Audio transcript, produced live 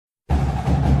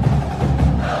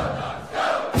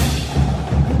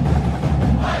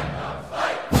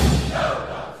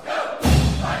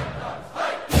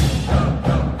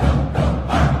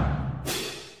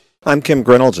I'm Kim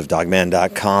Grinolds of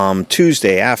Dogman.com.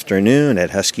 Tuesday afternoon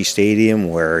at Husky Stadium,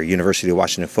 where University of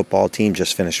Washington football team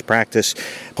just finished practice.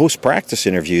 Post-practice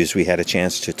interviews, we had a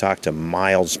chance to talk to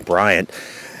Miles Bryant.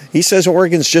 He says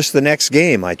Oregon's just the next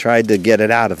game. I tried to get it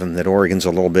out of him that Oregon's a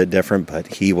little bit different, but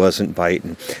he wasn't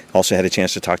biting. Also had a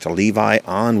chance to talk to Levi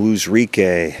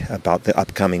Onwuzurike about the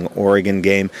upcoming Oregon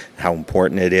game, how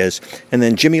important it is. And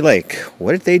then Jimmy Lake,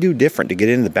 what did they do different to get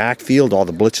into the backfield, all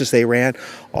the blitzes they ran,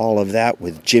 all of that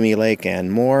with Jimmy Lake and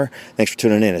more. Thanks for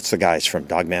tuning in. It's the guys from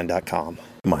Dogman.com.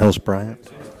 Miles Bryant.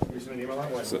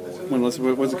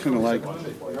 What's it kind of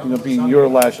like, being your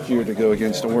last year to go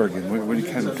against Oregon? What do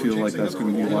you kind of feel like that's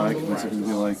going to be like? What's it going to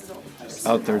be like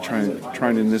out there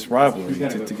trying in this rivalry to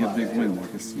get a big win?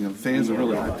 Because fans are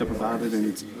really hyped up about it, and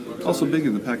it's also big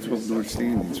in the Pac-12 North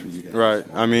standings for you guys. Right.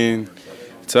 I mean,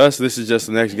 to us, this is just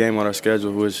the next game on our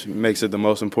schedule, which makes it the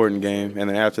most important game. And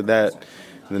then after that,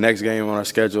 the next game on our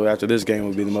schedule after this game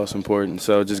will be the most important.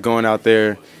 So just going out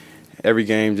there every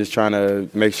game, just trying to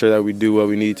make sure that we do what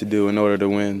we need to do in order to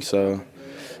win. So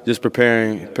just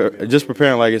preparing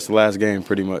like it's the last game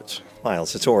pretty much.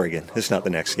 Miles, it's Oregon. It's not the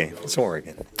next game. It's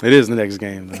Oregon. It is the next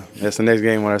game, though. That's the next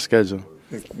game on our schedule.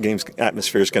 The game's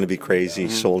atmosphere is going to be crazy.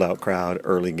 Sold-out crowd,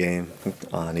 early game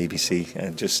on ABC.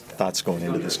 And just thoughts going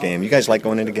into this game. You guys like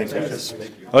going into games like this?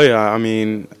 Oh, yeah. I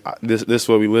mean, this is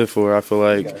what we live for. I feel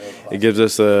like it gives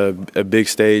us a big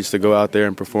stage to go out there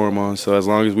and perform on. So as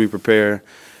long as we prepare,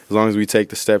 as long as we take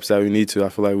the steps that we need to, I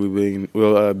feel like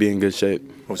we'll be in good shape.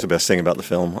 What was the best thing about the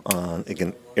film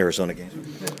against Arizona game?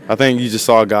 I think you just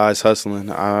saw guys hustling.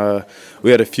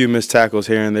 We had a few missed tackles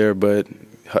here and there, but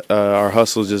our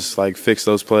hustle just fixed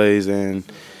those plays, and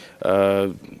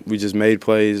we just made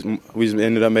plays. We just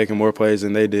ended up making more plays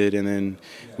than they did, and then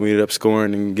we ended up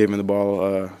scoring and giving the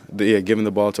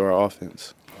ball to our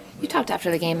offense. You talked after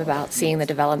the game about seeing the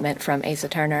development from Asa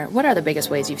Turner. What are the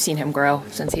biggest ways you've seen him grow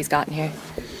since he's gotten here?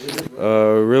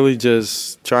 Really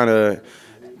just trying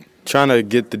to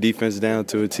get the defense down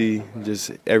to a T.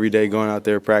 Just every day going out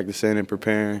there practicing and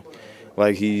preparing,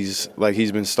 like he's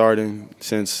been starting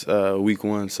since week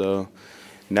one. So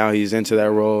now he's into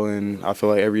that role, and I feel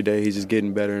like every day he's just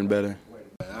getting better and better.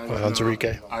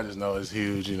 Onwuzurike. I just know it's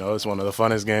huge. It's one of the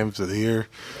funnest games of the year.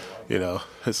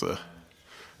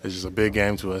 It's just a big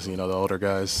game to us. The older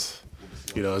guys,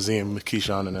 Azim,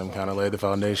 Keyshawn, and them kind of laid the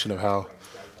foundation of how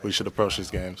we should approach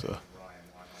this game. So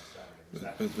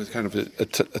it was kind of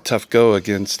a tough go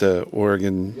against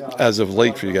Oregon as of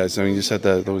late for you guys. I mean, you just had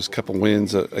those couple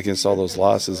wins against all those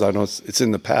losses. I know it's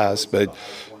in the past, but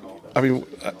I mean,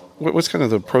 what's kind of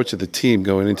the approach of the team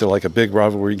going into a big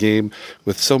rivalry game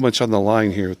with so much on the line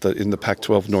here in the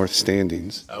Pac-12 North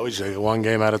standings? We just take it one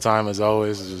game at a time, as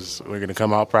always. We're going to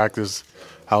come out, practice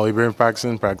how we've been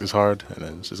practicing, practice hard, and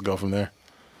then just go from there.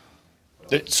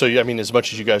 So, I mean, as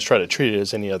much as you guys try to treat it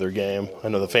as any other game, I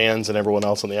know the fans and everyone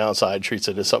else on the outside treats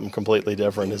it as something completely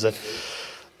different.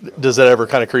 Does that ever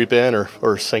kind of creep in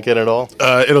or sink in at all?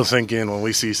 It'll sink in when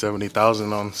we see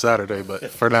 70,000 on Saturday, but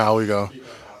for now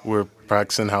we're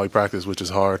practicing how we practice, which is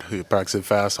hard. We practice it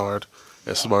fast, hard,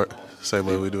 and smart, same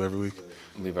way we do every week.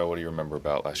 Levi, what do you remember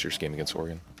about last year's game against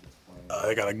Oregon?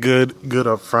 They got a good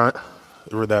up front.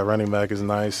 That running back is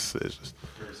nice. It's just,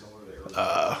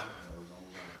 that's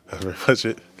pretty much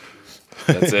it.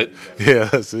 That's it? Yeah,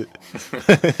 that's it.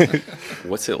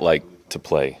 What's it like to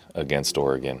play against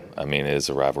Oregon? I mean, it is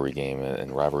a rivalry game,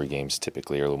 and rivalry games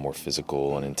typically are a little more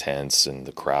physical and intense, and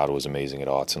the crowd was amazing at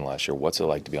Autzen last year. What's it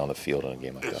like to be on the field in a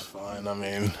game like that? It's fun. I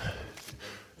mean,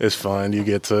 it's fun.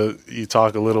 You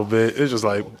talk a little bit. It's just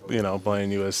like,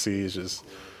 playing USC. It's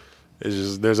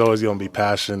just there's always going to be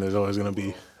passion. There's always going to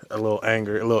be a little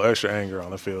anger, a little extra anger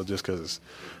on the field just because it's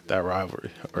that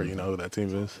rivalry or who that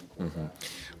team is. Mm-hmm.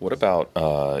 What about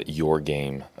your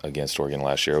game against Oregon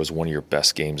last year? It was one of your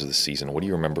best games of the season. What do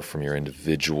you remember from your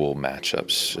individual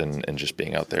matchups and just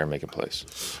being out there and making plays?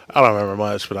 I don't remember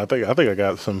much, but I think I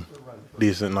got some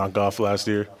decent knockoff last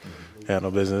year.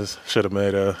 Handle business. Should have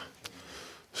made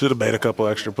a couple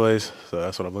extra plays, so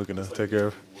that's what I'm looking to take care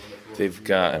of. They've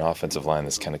got an offensive line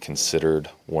that's kind of considered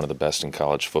one of the best in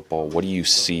college football. What do you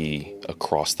see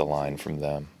across the line from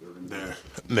them?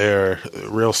 They're a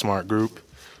real smart group.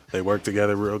 They work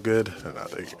together real good, and I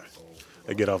think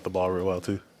they get off the ball real well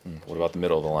too. What about the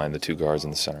middle of the line, the two guards in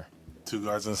the center? Two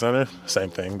guards in the center, same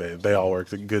thing. They all work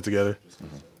good together.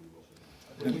 Mm-hmm.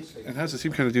 And how's the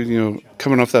team kind of doing,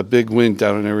 coming off that big win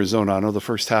down in Arizona? I know the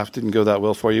first half didn't go that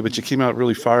well for you, but you came out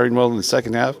really firing well in the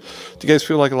second half. Do you guys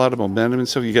feel like a lot of momentum and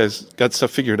stuff? You guys got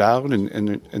stuff figured out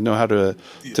and know how to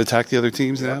attack the other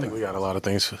teams now? I think we got a lot of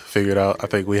things figured out. I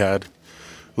think we had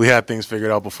things figured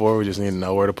out before. We just need to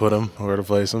know where to put them, where to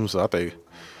place them. So I think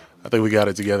I think we got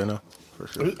it together now. For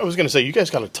sure. I was going to say, you guys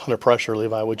got a ton of pressure,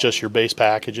 Levi, with just your base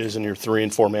packages and your 3-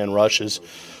 and 4-man rushes.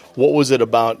 What was it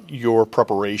about your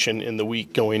preparation in the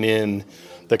week going in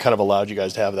that kind of allowed you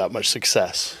guys to have that much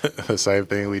success? The same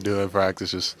thing we do in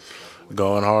practice, just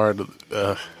going hard.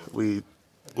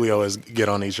 We always get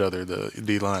on each other, the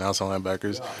D-line, outside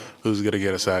linebackers, who's going to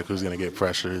get a sack, who's going to get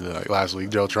pressure. Like last week,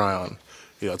 Joe Tryon,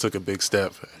 took a big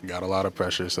step, got a lot of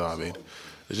pressure. So, I mean,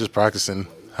 it's just practicing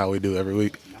how we do every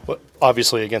week. Well,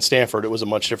 obviously, against Stanford, it was a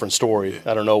much different story.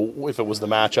 I don't know if it was the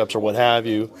matchups or what have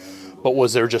you, but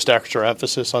was there just extra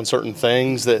emphasis on certain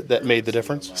things that made the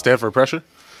difference? Stanford pressure?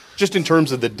 Just in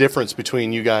terms of the difference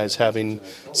between you guys having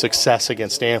success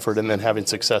against Stanford and then having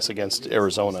success against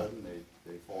Arizona.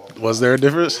 Was there a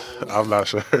difference? I'm not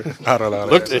sure. I don't know.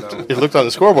 It looked on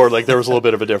the scoreboard like there was a little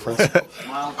bit of a difference.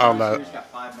 I'm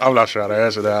not sure how to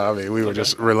answer that. I mean, we were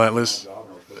just relentless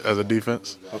as a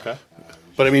defense. Okay.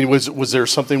 But, I mean, was there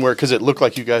something where – because it looked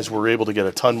like you guys were able to get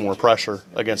a ton more pressure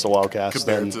against the Wildcats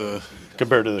compared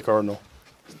to the Cardinal.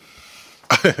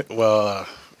 Well,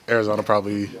 Arizona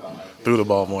probably threw the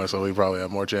ball more, so we probably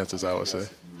have more chances, I would say.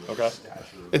 Okay.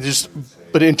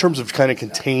 But in terms of kind of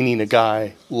containing a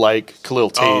guy like Khalil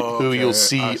Tate, who you'll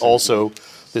see also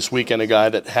this weekend, a guy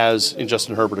that has, in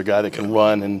Justin Herbert, a guy that can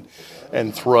run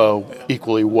and throw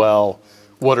equally well,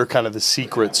 what are kind of the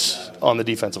secrets on the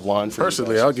defensive line for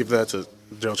Personally, I'll give that to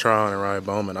Joe Tryon and Ryan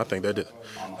Bowman. I think they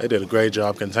did a great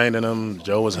job containing them.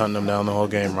 Joe was hunting them down the whole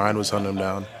game. Ryan was hunting them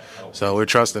down. So we're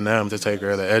trusting them to take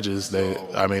care of the edges.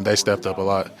 They stepped up a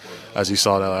lot, as you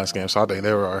saw that last game. So I think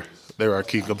they were our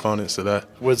key components to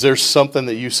that. Was there something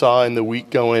that you saw in the week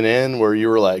going in where you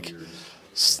were like,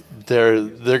 they're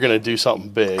going to do something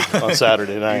big on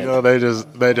Saturday night?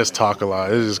 They just talk a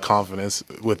lot. It's just confidence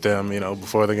with them.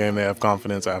 Before the game they have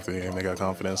confidence. After the game they got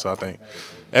confidence. So I think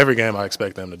every game I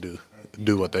expect them to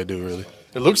do what they do, really.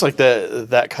 It looks like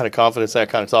that kind of confidence, that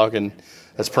kind of talking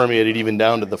has permeated even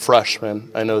down to the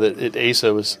freshmen. I know that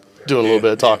Asa was doing a little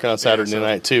bit of talking on Saturday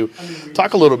night too.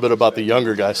 Talk a little bit about the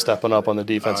younger guys stepping up on the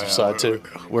defensive side too.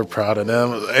 We're proud of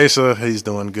them. Asa, he's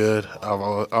doing good.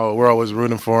 We're always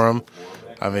rooting for him.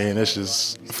 I mean, it's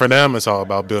just for them. It's all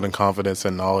about building confidence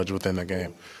and knowledge within the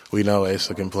game. We know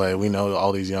Asa can play. We know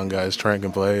all these young guys, Trent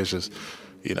can play. It's just,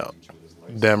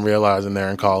 them realizing they're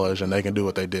in college and they can do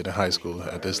what they did in high school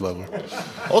at this level.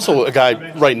 Also, a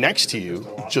guy right next to you,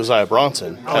 Josiah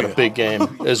Bronson, had a big game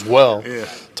as well. Yeah.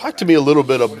 Talk to me a little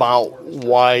bit about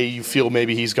why you feel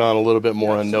maybe he's gone a little bit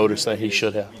more unnoticed than he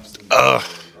should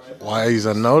have. Why he's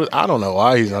unnoticed? I don't know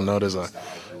why he's unnoticed.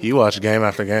 You watch game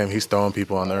after game, he's throwing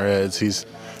people on their heads. He's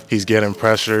getting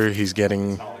pressure. He's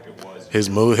getting his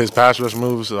pass rush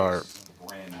moves are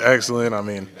excellent. I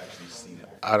mean,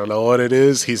 I don't know what it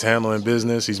is. He's handling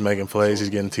business. He's making plays. He's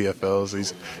getting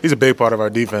TFLs. He's a big part of our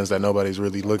defense that nobody's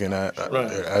really looking at,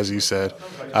 as you said.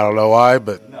 I don't know why,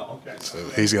 but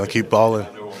he's going to keep balling.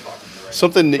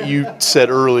 Something that you said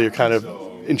earlier kind of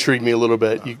intrigued me a little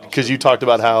bit because you talked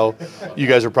about how you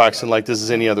guys are practicing like this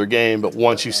is any other game, but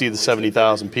once you see the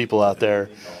 70,000 people out there,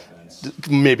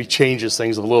 maybe changes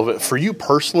things a little bit. For you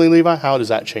personally, Levi, how does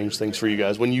that change things for you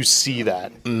guys when you see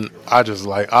that?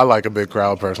 I like a big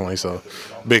crowd personally, so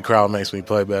big crowd makes me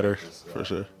play better for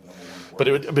sure. But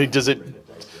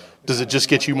does it just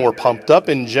get you more pumped up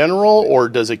in general, or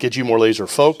does it get you more laser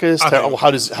focused?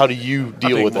 How do you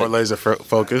deal with it? More laser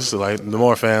focused. Like the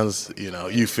more fans,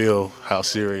 you feel how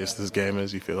serious this game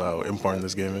is. You feel how important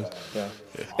this game is. Yeah.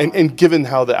 And given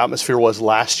how the atmosphere was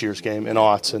last year's game in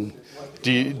Autzen,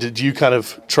 did you kind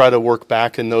of try to work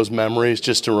back in those memories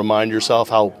just to remind yourself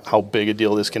how big a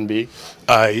deal this can be?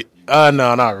 No,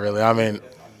 not really. I mean,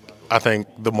 I think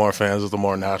the more fans, the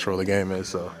more natural the game is.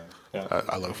 So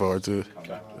I look forward to it.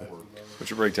 Okay. What's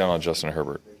your breakdown on Justin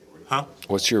Herbert? Huh?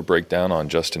 What's your breakdown on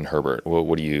Justin Herbert?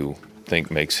 What do you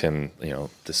think makes him,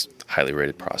 this highly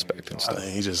rated prospect and stuff? I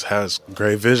think he just has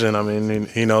great vision. I mean,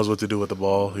 he knows what to do with the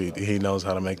ball. He knows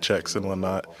how to make checks and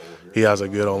whatnot. He has a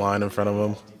good O-line in front of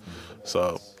him.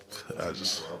 So,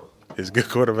 he's a good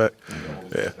quarterback.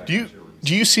 Yeah.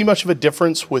 Do you see much of a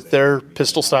difference with their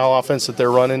pistol-style offense that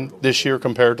they're running this year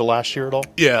compared to last year at all?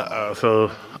 Yeah.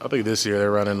 So I think this year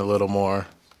they're running a little more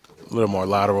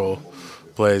lateral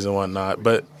plays and whatnot,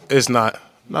 but it's not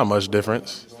much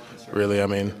difference, really. I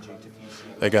mean,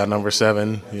 they got number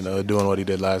 7, doing what he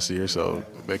did last year, so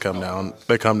they come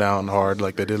down hard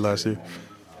like they did last year.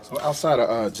 So outside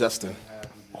of Justin,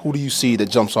 who do you see that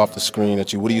jumps off the screen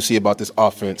at you? What do you see about this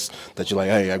offense that you're like,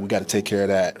 hey, we got to take care of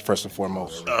that first and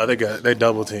foremost? They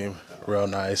double team real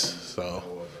nice, so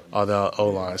all the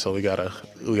O-line. So we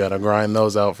gotta grind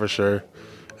those out for sure.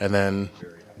 And then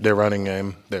their running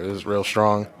game, they're real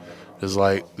strong. just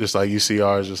like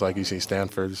UCR's, just like you see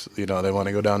Stanford's. You know, they want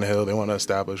to go down the hill. They want to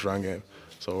establish run game.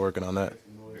 So we're working on that.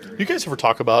 You guys ever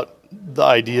talk about the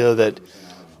idea that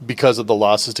because of the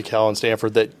losses to Cal and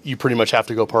Stanford that you pretty much have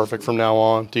to go perfect from now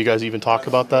on? Do you guys even talk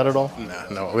about that at all?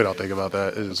 No, we don't think about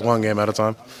that. It's one game at a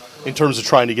time. In terms of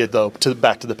trying to get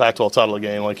back to the Pac-12 title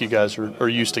game, like you guys are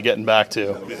used to getting back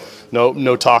to,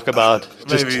 no talk about.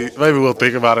 Maybe we'll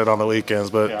think about it on the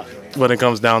weekends, but when it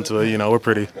comes down to it, you know, we're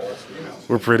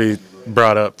pretty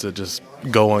brought up to just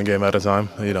go one game at a time.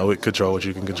 You know, we control what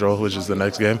you can control, which is the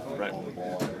next game. Right.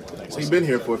 So you've been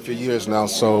here for a few years now.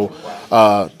 So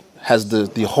has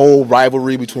the whole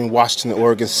rivalry between Washington and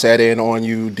Oregon set in on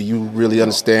you? Do you really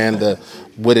understand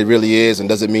what it really is, and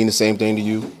does it mean the same thing to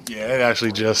you? Yeah, it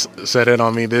actually just set in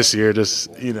on me this year.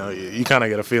 Just, you know, you kind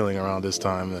of get a feeling around this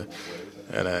time.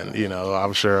 And then, you know,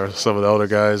 I'm sure some of the older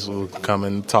guys will come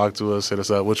and talk to us, hit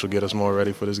us up, which will get us more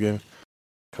ready for this game.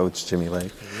 Coach Jimmy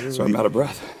Lake. So I'm out of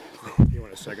breath. You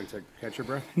want a second to catch your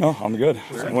breath? No, I'm good.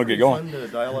 I want to get going. Fun to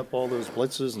dial up all those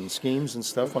blitzes and schemes and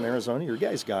stuff on Arizona. Your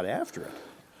guys got after it.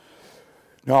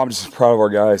 No, I'm just proud of our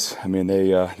guys. I mean,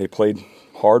 they played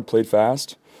hard, played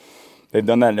fast. They've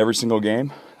done that in every single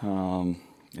game, and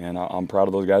I'm proud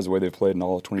of those guys the way they've played in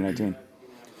all of 2019.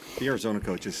 The Arizona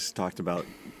coaches talked about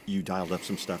you dialed up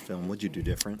some stuff in. What'd you do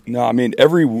different? No, I mean,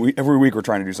 every week we're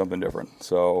trying to do something different.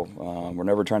 So we're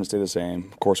never trying to stay the same.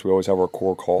 Of course, we always have our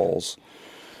core calls,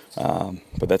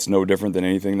 but that's no different than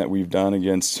anything that we've done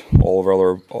against all of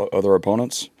our other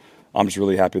opponents. I'm just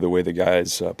really happy the way the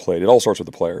guys played. It all starts with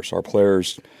the players. Our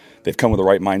players, they've come with the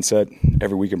right mindset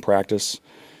every week in practice,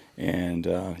 and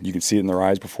you can see it in their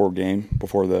eyes before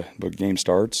the game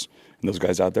starts. And those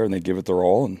guys out there, and they give it their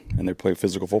all, and they play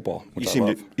physical football. You seem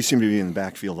to be in the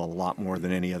backfield a lot more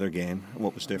than any other game.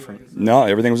 What was different? No,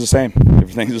 everything was the same.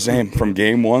 Everything's the same from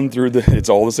game one through it's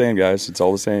all the same, guys. It's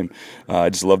all the same. I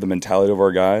just love the mentality of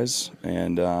our guys,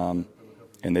 and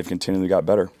they've continually got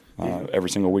better every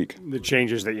single week. The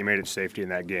changes that you made at safety in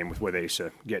that game with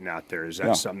Asa getting out there, is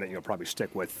that something that you'll probably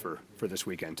stick with for this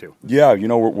weekend too? Yeah, you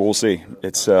know, we'll see.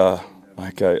 It's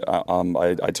like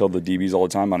I tell the DBs all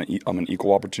the time, I'm an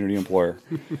equal opportunity employer.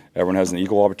 Everyone has an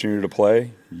equal opportunity to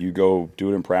play. You go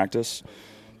do it in practice,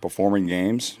 performing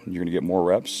games. You're going to get more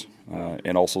reps.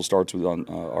 And also starts with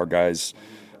our guys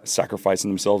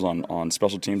sacrificing themselves on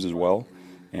special teams as well.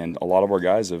 And a lot of our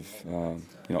guys have,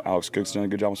 Alex Cook's done a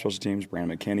good job on special teams.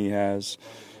 Brandon McKinney has.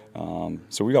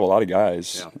 So we got a lot of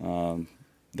guys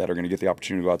that are going to get the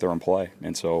opportunity to go out there and play.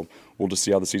 And so we'll just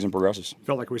see how the season progresses.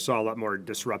 Felt like we saw a lot more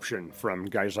disruption from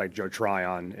guys like Joe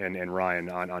Tryon and Ryan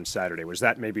on Saturday. Was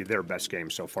that maybe their best game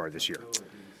so far this year?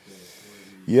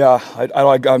 Yeah,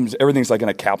 everything's like in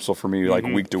a capsule for me, like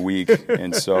week to week.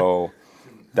 And so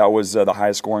that was the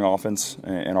highest scoring offense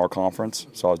in our conference.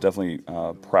 So I was definitely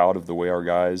proud of the way our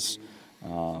guys,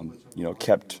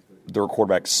 kept their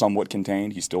quarterback somewhat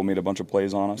contained. He still made a bunch of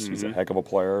plays on us. He's a heck of a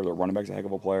player. Their running back's a heck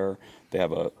of a player. They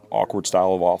have an awkward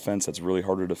style of offense that's really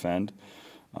hard to defend.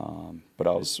 But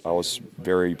I was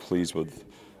very pleased with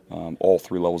all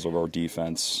three levels of our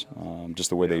defense. Just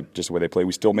the way they play.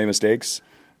 We still made mistakes.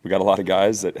 We got a lot of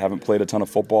guys that haven't played a ton of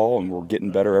football, and we're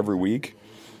getting better every week.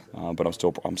 But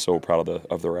I'm so proud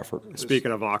of their effort.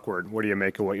 Speaking of awkward, what do you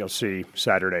make of what you'll see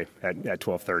Saturday at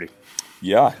 12:30?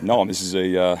 Yeah, no, this is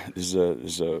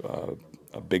a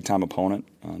big time opponent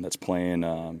that's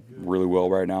playing really well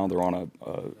right now. They're on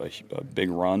a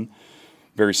big run,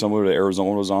 very similar to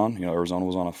Arizona was on. Arizona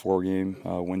was on a 4-game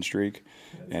win streak,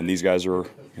 and these guys are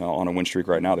on a win streak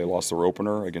right now. They lost their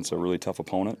opener against a really tough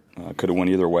opponent. Could have won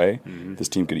either way. This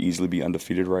team could easily be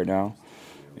undefeated right now,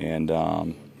 and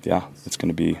it's going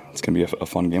to be a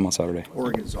fun game on Saturday.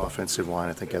 Oregon's offensive line,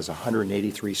 I think, has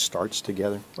 183 starts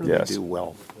together. What do they do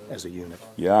well as a unit?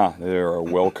 Yeah, they're a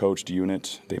well-coached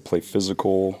unit. They play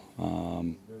physical.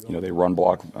 They run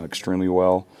block extremely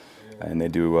well, and they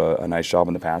do a nice job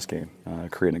in the pass game,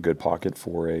 creating a good pocket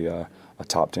for a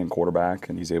top 10 quarterback,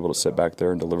 and he's able to sit back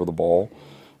there and deliver the ball.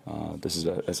 This is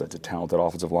a talented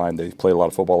offensive line. They play a lot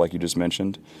of football, like you just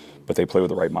mentioned, but they play with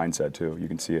the right mindset too. You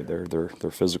can see it.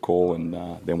 They're physical, and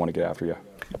they want to get after you.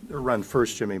 They're run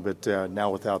first, Jimmy, but now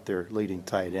without their leading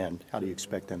tight end, how do you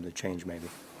expect them to change maybe?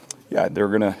 Yeah, they're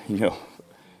gonna,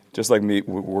 just like me,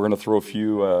 we're gonna throw a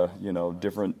few,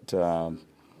 different,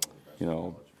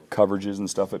 coverages and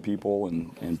stuff at people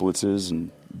and blitzes,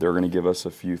 and they're gonna give us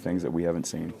a few things that we haven't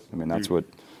seen. I mean, that's what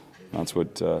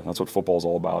football's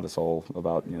all about. It's all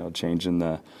about changing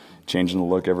the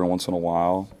look every once in a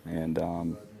while, and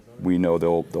we know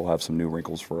they'll have some new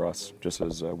wrinkles for us, just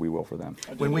as we will for them.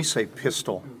 When we say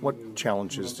pistol, what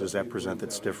challenges does that present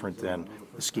that's different than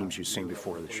the schemes you've seen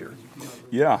before this year?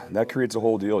 Yeah, that creates a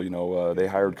whole deal. They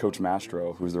hired Coach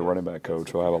Mastro, who's their running back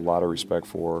coach, who I have a lot of respect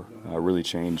for. Really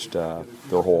changed their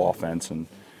whole offense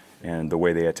and the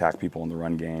way they attack people in the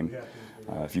run game.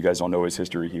 If you guys don't know his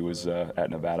history, he was at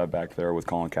Nevada back there with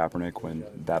Colin Kaepernick when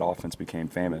that offense became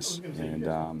famous, and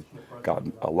got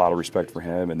a lot of respect for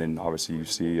him. And then obviously you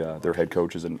see their head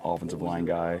coach is an offensive line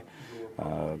guy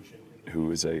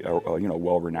who is a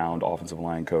well-renowned offensive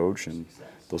line coach, and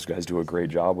those guys do a great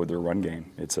job with their run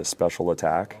game. It's a special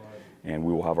attack, and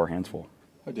we will have our hands full.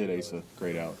 How did Asa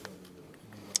grade out?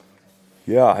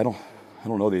 Yeah, I don't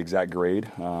know the exact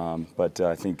grade, but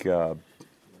I think.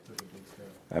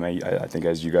 I think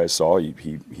as you guys saw,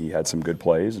 he had some good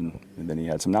plays, and then he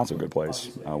had some not so good plays,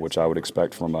 which I would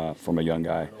expect from a young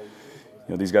guy.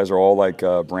 These guys are all like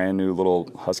brand new little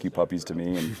husky puppies to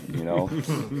me, and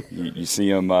you see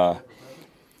them,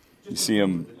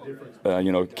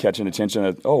 catching attention.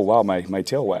 At, oh wow, my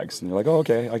tail wags, and you're like, oh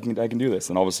okay, I can do this,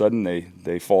 and all of a sudden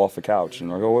they fall off the couch, and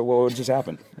they're like, oh what just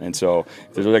happened? And so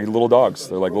they're like little dogs,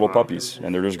 they're like little puppies,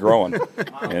 and they're just growing,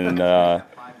 and.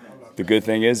 The good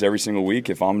thing is every single week,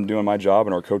 if I'm doing my job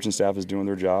and our coaching staff is doing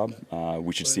their job,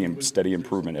 we should see steady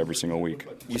improvement every single week.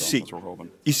 You see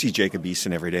Jacob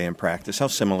Eason every day in practice. How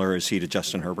similar is he to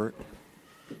Justin Herbert?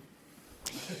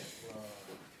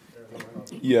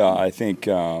 Yeah, I think,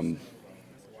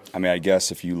 I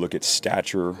guess if you look at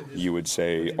stature, you would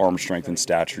say arm strength and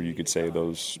stature, you could say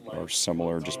those are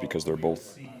similar just because they're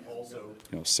both,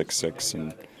 6'6"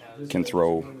 and can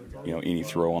throw any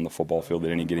throw on the football field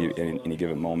at any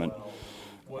given moment.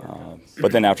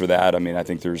 But then after that, I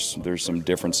think there's some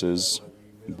differences,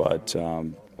 but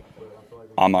I'm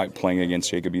not playing against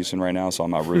Jacob Eason right now, so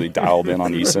I'm not really dialed in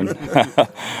on Eason.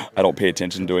 I don't pay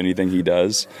attention to anything he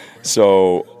does.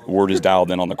 So we're just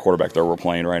dialed in on the quarterback that we're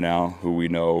playing right now, who we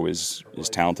know is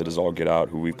talented as all get out,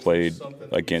 who we've played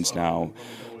against now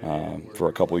for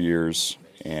a couple of years,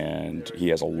 and he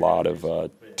has a lot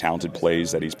of talented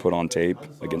plays that he's put on tape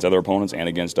against other opponents and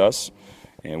against us,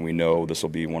 and we know this will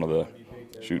be one of the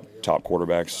top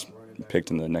quarterbacks picked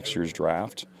in the next year's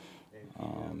draft.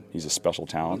 He's a special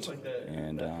talent,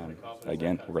 and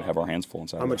again, we're going to have our hands full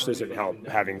inside. How much does it help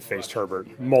having faced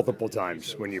Herbert multiple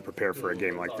times when you prepare for a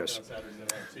game like this?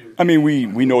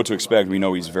 We know what to expect. We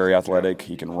know he's very athletic.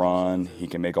 He can run. He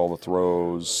can make all the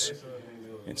throws,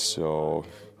 and so.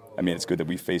 It's good that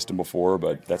we faced him before,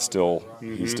 but that's still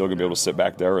he's still gonna be able to sit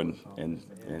back there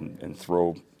and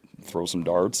throw some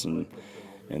darts, and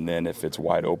then if it's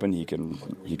wide open, he can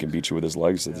beat you with his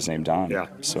legs at the same time. Yeah.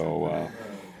 So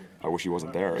I wish he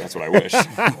wasn't there. That's what I wish.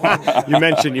 You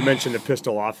mentioned the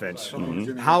pistol offense.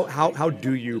 Mm-hmm. How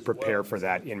do you prepare for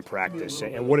that in practice,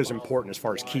 and what is important as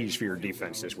far as keys for your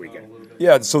defense this weekend?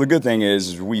 Yeah. So the good thing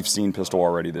is we've seen pistol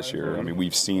already this year.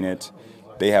 We've seen it.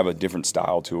 They have a different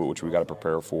style to it, which we got to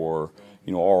prepare for.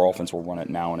 Our offense will run it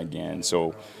now and again.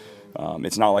 So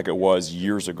it's not like it was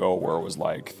years ago where it was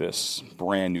like this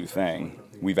brand new thing.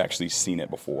 We've actually seen it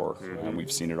before, and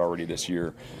we've seen it already this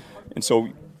year. And so,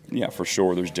 yeah, for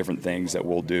sure, there's different things that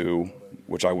we'll do,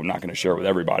 which I'm not going to share with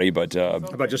everybody. But how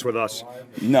about just with us?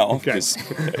 No, because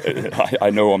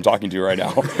I know who I'm talking to right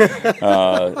now.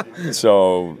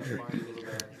 So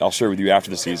I'll share with you after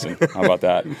the season. How about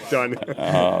that?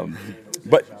 Done.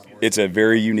 But it's a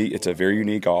very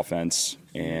unique offense,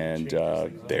 and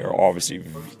they are obviously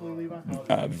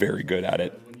very good at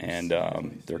it, and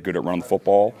they're good at running the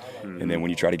football. And then when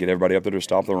you try to get everybody up there to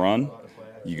stop the run,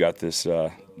 you got this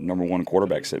number one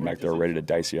quarterback sitting back there ready to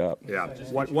dice you up. Yeah.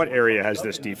 What area has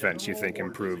this defense, you think,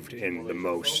 improved in the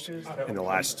most in the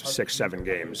last 6-7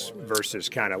 games versus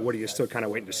kind of what are you still kind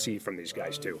of waiting to see from these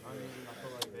guys too?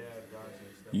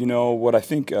 What I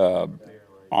think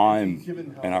I'm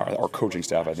and our coaching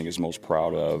staff I think is most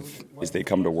proud of is they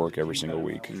come to work every single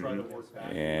week,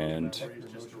 and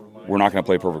we're not going to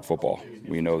play perfect football.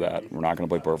 We know that we're not going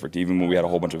to play perfect. Even when we had a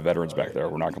whole bunch of veterans back there,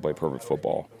 we're not going to play perfect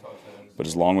football. But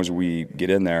as long as we get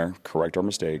in there, correct our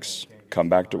mistakes, come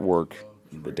back to work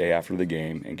the day after the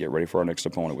game, and get ready for our next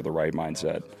opponent with the right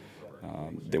mindset,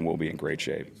 then we'll be in great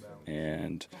shape.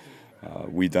 And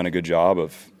we've done a good job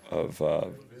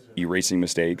of erasing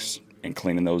mistakes and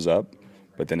cleaning those up.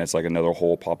 But then it's like another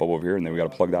hole pop up over here, and then we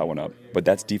got to plug that one up. But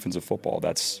that's defensive football.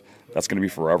 That's going to be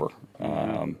forever.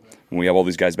 When we have all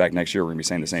these guys back next year, we're going to be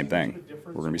saying the same thing.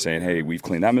 We're going to be saying, hey, we've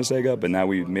cleaned that mistake up, but now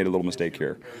we've made a little mistake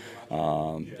here.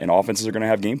 And offenses are going to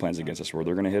have game plans against us where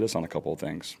they're going to hit us on a couple of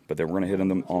things, but then we're going to hit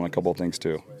them on a couple of things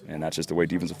too. And that's just the way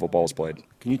defensive football is played.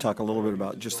 Can you talk a little bit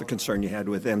about just the concern you had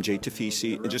with MJ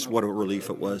Tafisi and just what a relief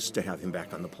it was to have him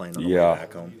back on the plane on the way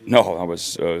back home? No, that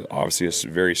was obviously a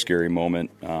very scary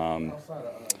moment.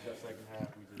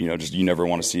 Just you never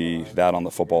want to see that on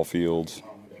the football field.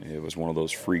 It was one of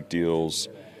those freak deals.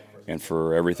 And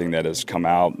for everything that has come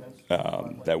out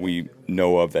that we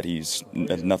know of, that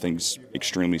nothing's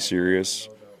extremely serious,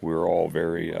 we were all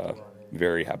very,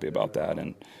 very happy about that.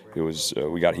 And it was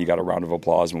he got a round of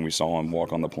applause when we saw him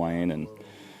walk on the plane, and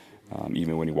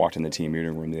even when he walked in the team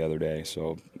meeting room the other day.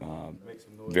 So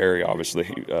very obviously,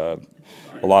 a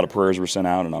lot of prayers were sent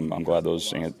out, and I'm glad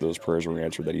those prayers were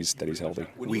answered that he's healthy.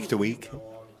 Week to week.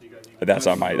 That's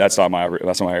not my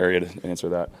area to answer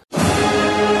that.